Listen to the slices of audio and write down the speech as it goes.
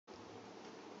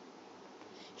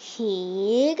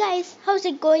Hey guys, how's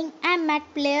it going? I'm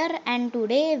Madplayer and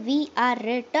today we are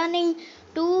returning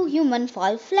to Human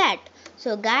Fall Flat.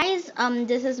 So guys,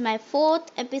 this is my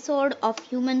fourth episode of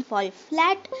Human Fall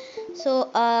Flat.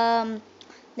 So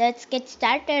let's get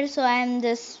started. So I'm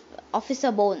this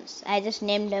Officer Bones. I just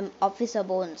named him Officer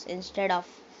Bones instead of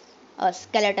a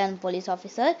skeleton police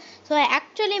officer. So I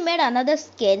actually made another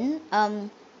skin.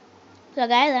 So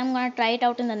guys, I'm gonna try it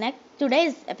out in the next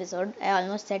today's episode. I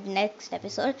almost said next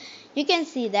episode. You can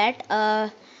see that.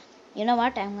 You know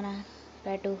what? I'm gonna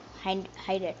try to hide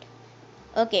it.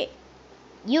 Okay.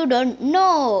 You don't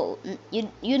know.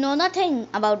 You know nothing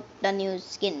about the new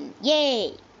skin.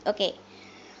 Yay. Okay.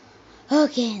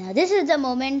 Okay. Now this is the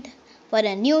moment for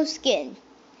a new skin.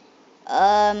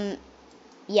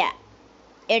 Yeah.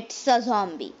 It's a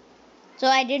zombie. So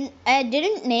I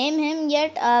didn't name him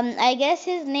yet. I guess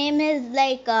his name is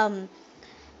like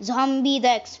Zombie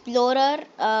the Explorer,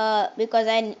 because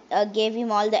I gave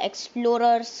him all the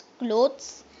explorer's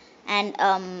clothes, and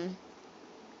I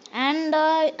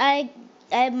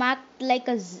marked like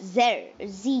a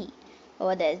Z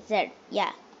over there, Z.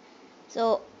 Yeah.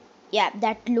 So yeah,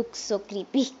 that looks so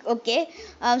creepy. Okay.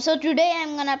 So today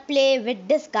I'm gonna play with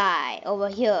this guy over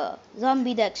here,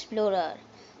 Zombie the Explorer.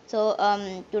 So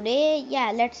today,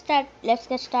 yeah, let's get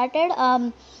started.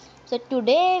 So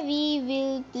today we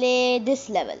will play this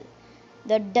level,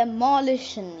 the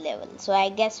demolition level. So I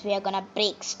guess we are gonna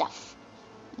break stuff.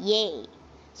 Yay.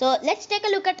 So let's take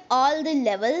a look at all the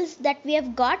levels that we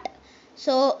have got.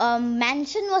 So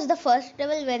mansion was the first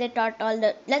level where they taught all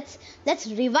the let's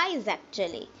revise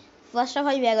actually. First of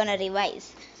all, we are gonna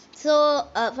revise. So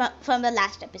from the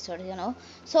last episode,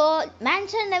 So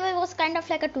mansion level was kind of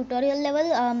like a tutorial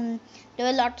level. There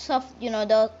were lots of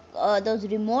the those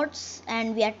remotes,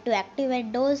 and we had to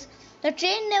activate those. The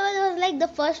train level was like the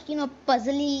first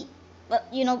puzzly,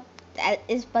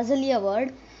 is puzzly a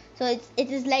word? So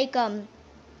it is like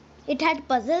it had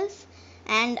puzzles,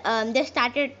 and they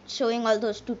started showing all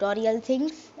those tutorial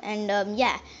things, and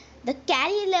yeah, the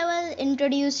carry level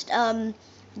introduced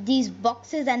these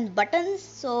boxes and buttons.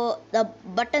 So the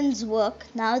buttons work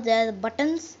now. There are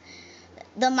buttons.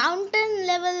 The mountain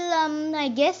level, I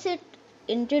guess it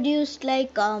introduced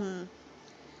like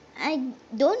I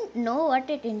don't know what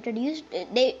it introduced.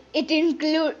 It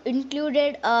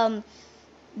included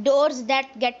doors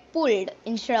that get pulled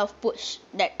instead of pushed.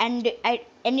 And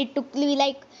it took me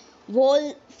like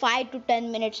whole 5 to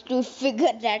 10 minutes to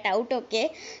figure that out.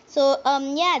 Okay, so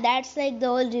yeah, that's like the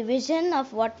whole revision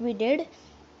of what we did.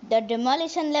 The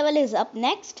demolition level is up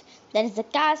next. There is the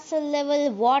castle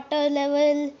level, water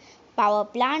level, power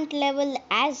plant level,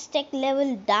 Aztec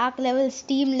level, dark level,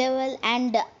 steam level,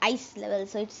 and ice level.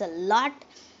 So it's a lot,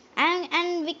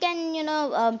 and we can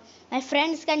my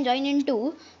friends can join in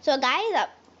too. So guys,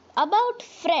 about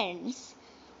friends.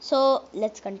 So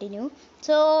let's continue.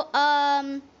 So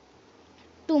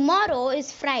tomorrow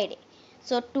is Friday.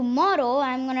 So tomorrow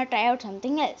I'm gonna try out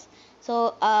something else.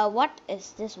 So what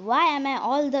is this? Why am I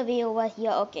all the way over here?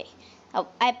 Okay,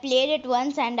 I played it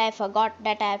once and I forgot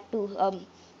that I have to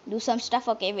do some stuff.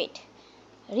 Okay, wait,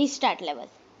 restart level.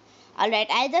 All right,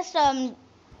 I just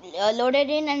loaded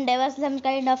in and there was some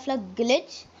kind of a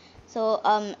glitch. So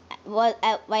while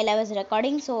I was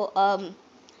recording, so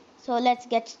let's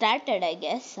get started. I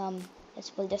guess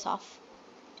let's pull this off.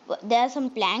 There are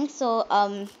some planks, so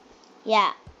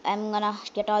yeah, I'm gonna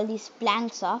get all these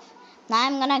planks off. Now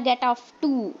I'm gonna get off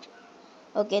two.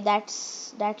 Okay,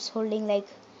 that's holding like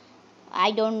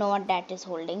I don't know what that is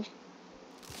holding.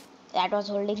 That was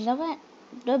holding the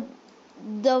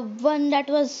the one that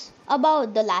was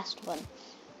above the last one.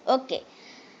 Okay,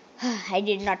 I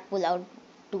did not pull out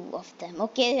two of them.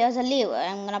 Okay, here's a lever.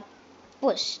 I'm gonna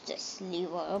push this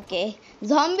lever. Okay,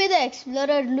 Zombie the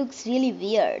Explorer looks really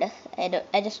weird.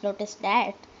 I just noticed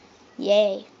that.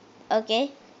 Yay.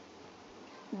 Okay,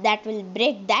 that will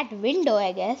break that window,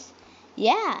 I guess.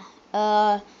 Yeah.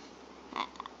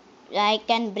 I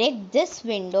can break this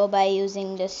window by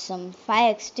using this some fire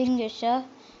extinguisher.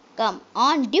 Come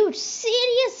on, dude.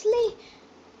 Seriously?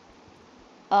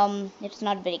 It's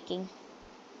not breaking.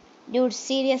 Dude,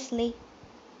 seriously?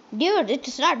 Dude,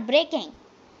 it's not breaking.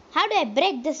 How do I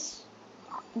break this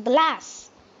glass?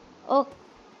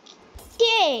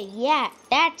 Okay, yeah,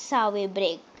 that's how we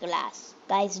break glass.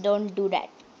 Guys, don't do that.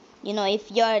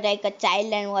 If you're like a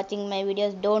child and watching my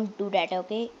videos, don't do that,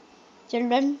 okay?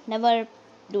 Children, never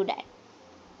do that.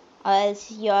 Or else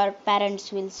your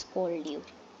parents will scold you.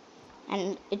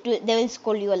 And they will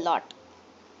scold you a lot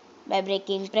by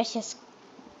breaking precious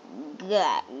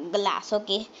glass.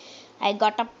 Okay, I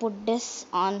gotta put this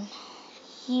on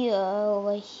here,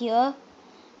 over here.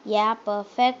 Yeah,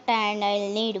 perfect. And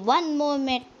I'll need one more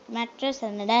mattress,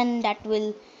 and then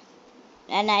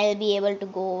and I'll be able to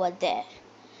go over there.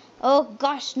 Oh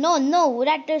gosh, no, no,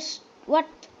 that is what?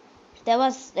 There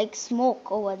was like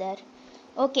smoke over there.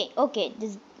 Okay, okay,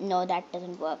 this, no, that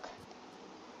doesn't work.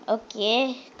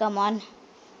 Okay, come on.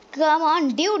 Come on,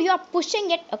 dude, you're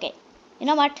pushing it. Okay, you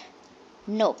know what?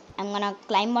 No, I'm gonna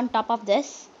climb on top of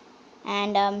this,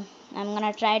 and I'm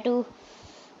gonna try to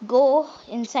go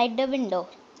inside the window.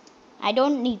 I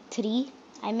don't need 3,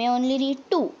 I may only need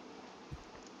 2.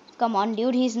 Come on,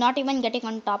 dude, he's not even getting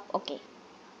on top. Okay,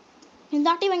 he's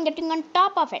not even getting on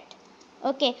top of it.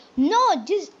 Okay, no,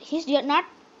 just he's not.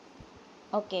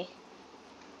 Okay,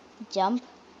 jump,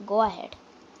 go ahead.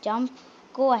 Jump,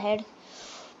 go ahead.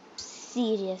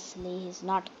 Seriously, he's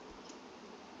not.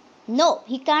 No,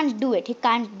 he can't do it. He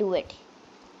can't do it.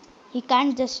 He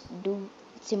can't just do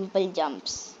simple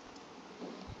jumps.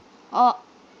 Oh,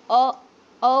 oh,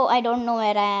 oh, I don't know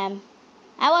where I am.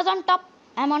 I was on top.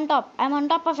 I'm on top. I'm on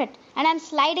top of it. And I'm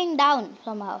sliding down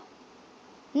somehow.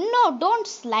 No, don't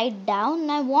slide down.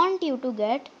 I want you to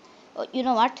get. Oh, you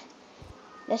know what?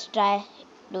 Let's try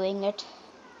doing it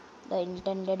the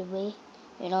intended way.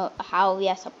 You know how we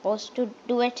are supposed to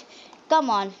do it. Come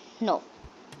on. No.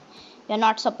 You're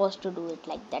not supposed to do it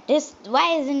like that.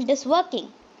 Why isn't this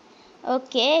working?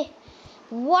 Okay.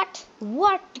 What?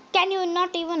 What? Can you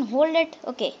not even hold it?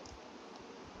 Okay.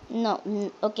 No.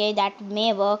 Okay, that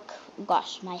may work.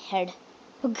 Gosh, my head.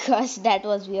 Gosh, that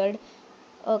was weird.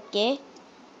 Okay.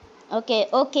 Okay,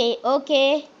 okay,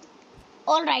 okay.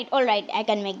 Alright, alright. I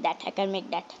can make that. I can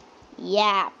make that.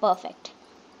 Yeah, perfect.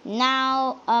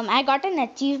 Now, I got an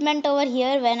achievement over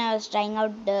here when I was trying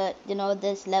out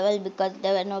this level, because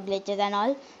there were no glitches and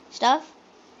all stuff.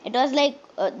 It was like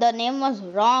the name was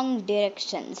wrong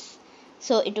directions,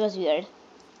 so it was weird.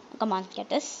 Come on, get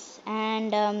this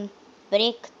and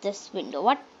break this window.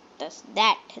 What is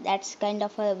that? That's kind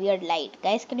of a weird light,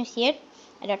 guys. Can you see it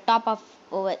at the top of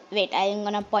over? Wait, I'm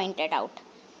gonna point it out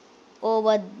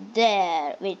over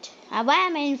there. Wait, why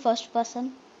am I in first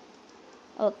person?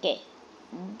 Okay,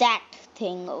 that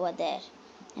thing over there.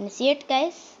 And see it,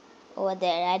 guys? Over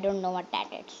there. I don't know what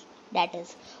that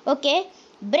is. Okay,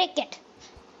 break it.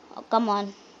 Oh, come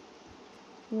on.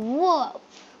 Whoa.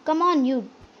 Come on, you.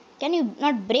 Can you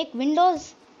not break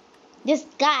windows? This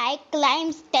guy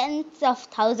climbs tens of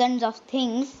thousands of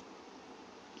things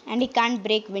and he can't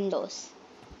break windows.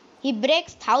 He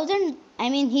breaks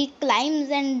he climbs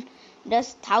and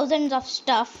does thousands of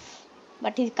stuff,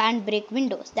 but he can't break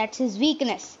windows. That's his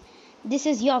weakness. This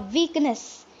is your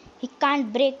weakness. He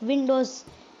can't break windows.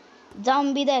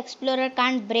 Zombie the Explorer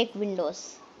can't break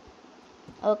windows.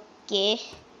 Okay.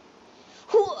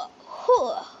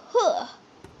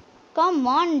 Come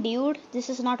on, dude. This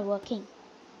is not working.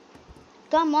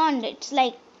 Come on. It's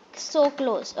like so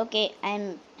close. Okay,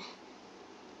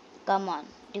 Come on,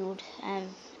 dude.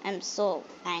 I'm so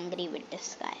angry with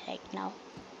this guy right now.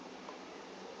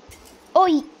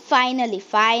 Oh,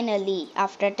 finally.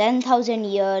 After 10,000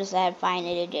 years, I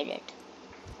finally did it.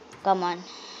 Come on.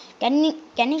 Can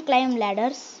you climb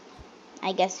ladders?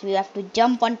 I guess we have to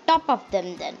jump on top of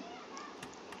them then.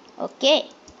 Okay.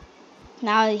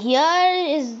 Now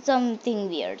here is something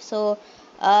weird. So,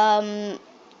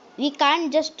 we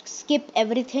can't just skip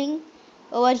everything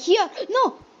over here.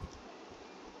 No.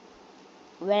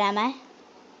 Where am I?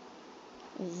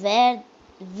 Where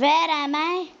am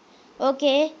I?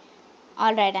 Okay.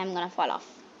 Alright, I'm gonna fall off.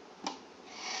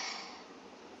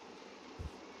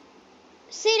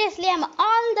 Seriously, I'm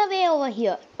all the way over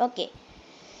here. Okay.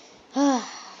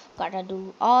 Gotta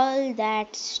do all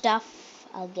that stuff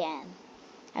again.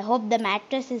 I hope the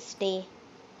mattresses stay.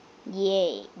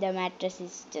 Yay, the mattress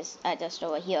is just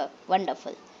over here.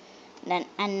 Wonderful. And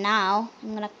now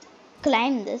I'm gonna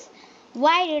climb this.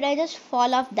 Why did I just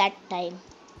fall off that time?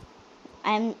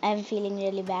 I'm feeling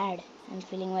really bad. I'm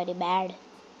feeling very bad.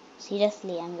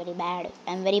 Seriously, I'm very bad.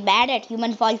 I'm very bad at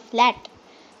human fall flat.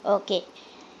 Okay.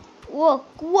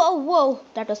 Whoa.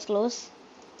 That was close.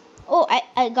 Oh,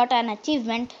 I got an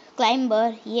achievement.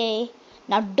 Climber. Yay.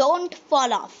 Now don't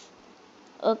fall off.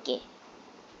 Okay.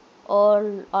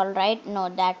 Alright. No,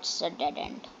 that's a dead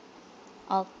end.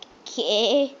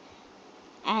 Okay.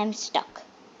 I'm stuck.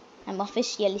 I'm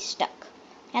officially stuck.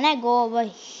 Can I go over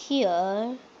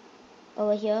here?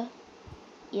 Over here?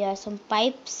 Yeah, some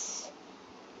pipes.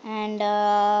 And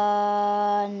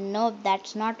no,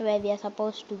 that's not where we are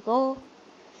supposed to go.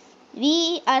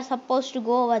 We are supposed to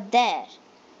go over there.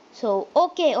 So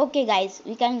okay guys,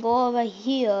 we can go over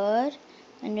here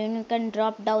and then we can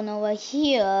drop down over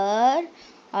here.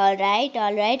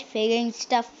 Alright, figuring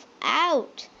stuff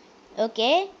out.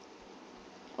 Okay.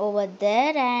 over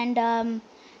there and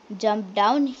jump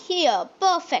down here.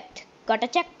 Perfect. Got a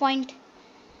checkpoint.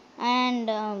 And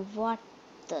what?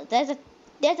 There's a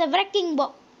wrecking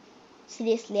ball.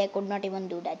 Seriously, I could not even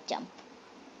do that jump.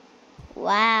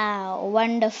 Wow,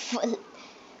 wonderful.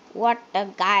 What a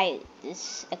guy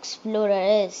this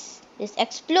explorer is. This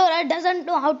explorer doesn't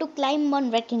know how to climb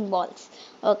on wrecking balls.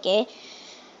 Okay.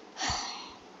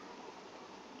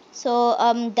 So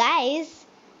guys,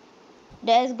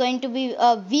 there's going to be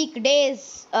a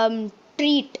weekdays end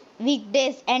treat,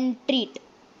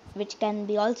 which can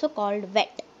be also called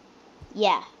wet.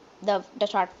 Yeah, the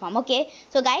short form. Okay,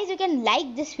 so guys, you can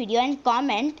like this video and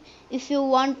comment if you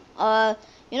want. I'm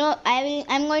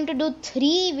going to do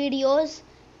 3 videos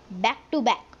back to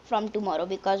back from tomorrow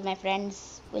because my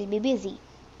friends will be busy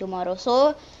tomorrow.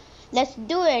 So let's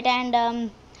do it. And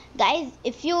guys,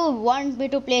 if you want me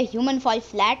to play human fall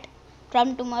flat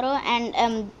from tomorrow, and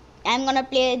I'm gonna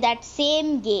play that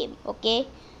same game. Okay,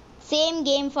 same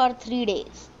game for 3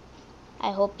 days.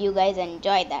 I hope you guys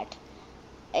enjoy that.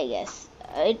 I guess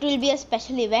it will be a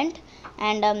special event,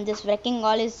 and this wrecking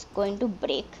wall is going to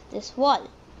break this wall.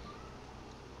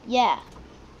 Yeah,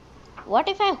 what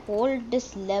if I hold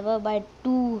this lever by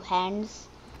 2 hands?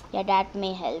 Yeah, that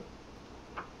may help.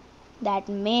 That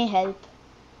may help.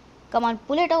 Come on,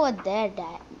 pull it over there,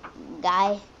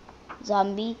 guy,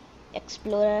 zombie,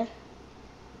 explorer.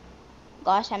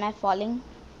 Gosh, am I falling?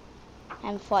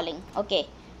 I'm falling. Okay,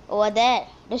 over there.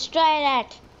 Destroy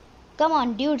that. Come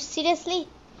on, dude, seriously?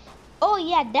 Oh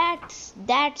yeah,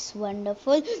 that's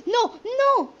wonderful.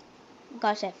 No.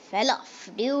 Gosh, I fell off,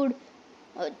 dude.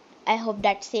 I hope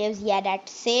that saves. Yeah, that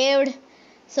saved.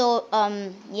 So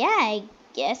yeah, I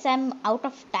guess I'm out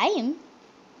of time.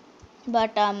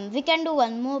 But we can do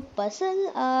one more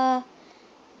puzzle.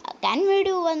 Can we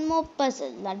do one more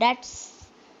puzzle? Now that's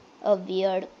a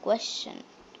weird question.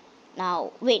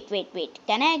 Now wait.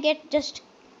 Can I get just?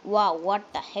 Wow, what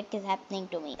the heck is happening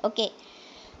to me? Okay.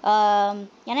 Can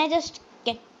I just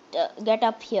get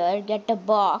up here, get a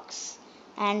box,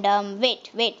 and wait,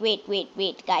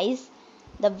 guys.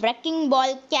 The wrecking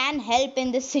ball can help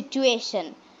in this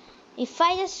situation. If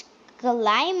I just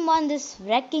climb on this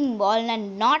wrecking ball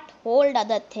and not hold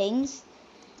other things,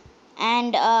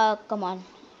 and come on,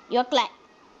 you're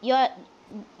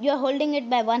you're holding it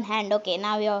by 1 hand. Okay,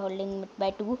 now you're holding it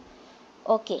by 2.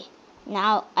 Okay,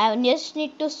 now I just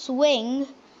need to swing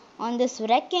on this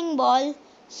wrecking ball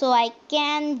so I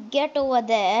can get over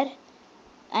there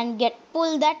and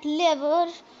pull that lever.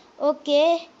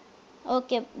 Okay,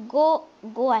 go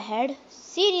ahead.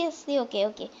 Seriously,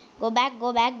 okay. Go back,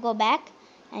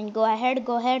 and go ahead,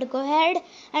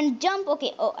 and jump.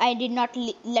 Okay, oh, I did not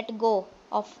let go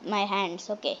of my hands.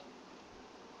 Okay,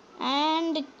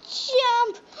 and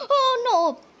jump. Oh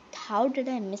no, how did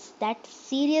I miss that?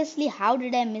 Seriously, how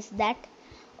did I miss that?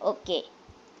 Okay,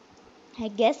 I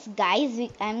guess guys,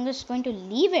 I'm just going to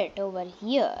leave it over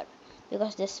here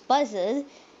because this puzzle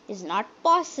is not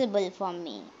possible for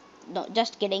me. No,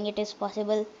 just kidding, it is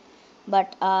possible,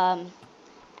 but I'm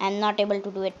not able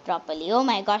to do it properly. Oh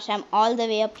my gosh, I'm all the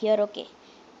way up here. Okay.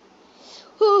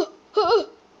 Oh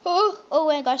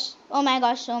my gosh,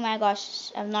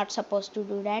 I'm not supposed to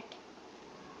do that.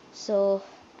 So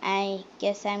I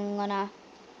guess I'm gonna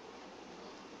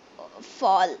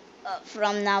fall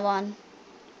from now on.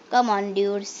 Come on,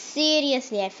 dude,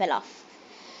 seriously, I fell off.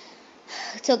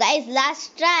 So guys,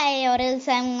 last try, or else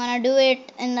I'm gonna do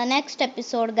it in the next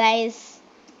episode, guys.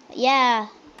 Yeah,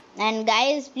 and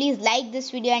guys, please like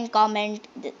this video and comment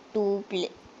to play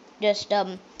this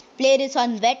on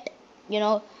wet,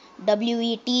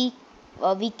 WET,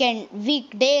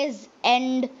 weekdays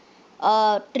end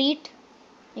treat.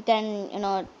 You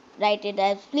can write it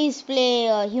as please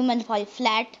play human fall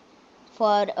flat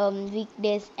for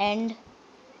weekdays end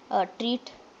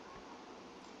treat.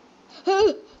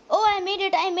 Oh, I made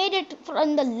it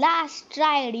on the last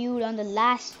try, dude. On the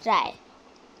last try,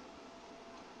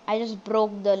 I just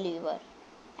broke the lever,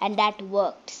 and that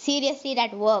worked. Seriously,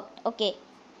 that worked. Okay,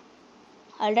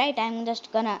 all right. I'm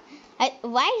just gonna.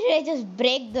 Why did I just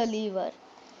break the lever?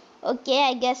 Okay,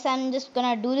 I guess I'm just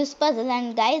gonna do this puzzle,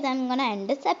 and guys, I'm gonna end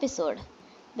this episode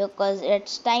because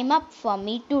it's time up for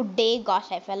me today.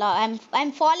 Gosh, I fell off.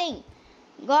 I'm falling.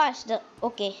 Gosh,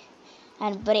 okay,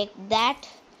 and break that.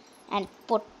 And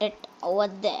put it over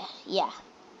there. Yeah.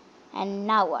 And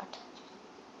now what?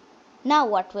 Now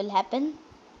what will happen?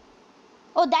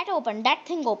 Oh, that opened. That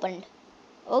thing opened.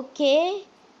 Okay.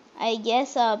 I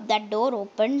guess that door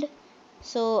opened.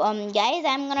 So, guys,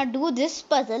 I'm gonna do this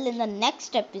puzzle in the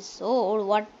next episode.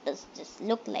 What does this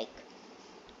look like?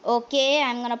 Okay,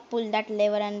 I'm gonna pull that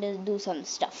lever and do some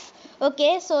stuff.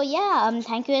 Okay, so yeah,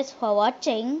 thank you guys for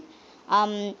watching.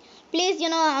 um Please,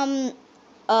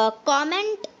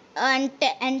 comment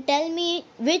and tell me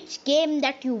which game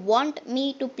that you want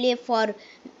me to play for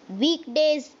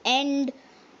weekdays and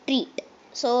treat.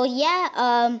 So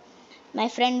yeah, my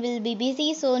friend will be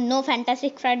busy, so no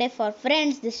Fantastic Friday for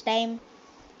friends this time.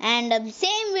 And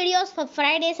same videos for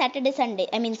Friday, Saturday, Sunday.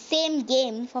 I mean, same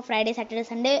game for Friday, Saturday,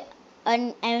 Sunday,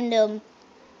 and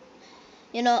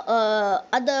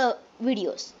other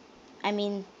videos. I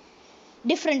mean,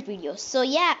 different videos. So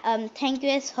yeah, thank you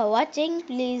guys for watching.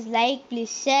 Please like,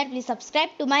 please share, please subscribe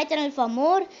to my channel for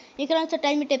more. You can also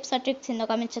tell me tips or tricks in the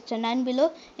comment section down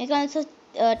below. You can also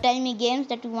tell me games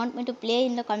that you want me to play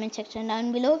in the comment section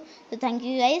down below. So thank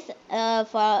you guys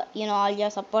for all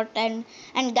your support. And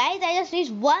guys, I just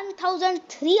reached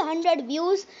 1300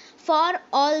 views for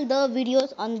all the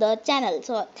videos on the channel.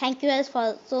 So thank you guys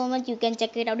for so much. You can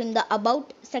check it out in the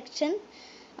about section.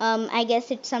 I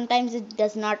guess it sometimes it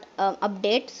does not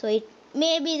update, so it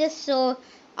may be just so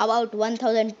about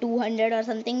 1200 or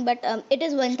something, but it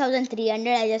is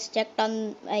 1300. I just checked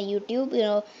on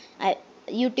YouTube,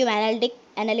 YouTube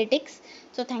analytics.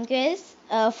 So thank you guys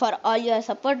for all your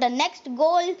support. The next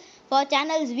goal for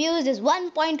channel's views is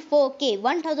 1.4k,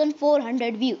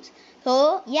 1400 views.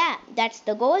 So yeah, that's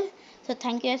the goal. So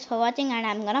thank you guys for watching, and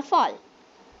I'm gonna fall.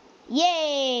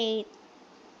 Yay!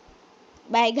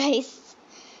 Bye guys.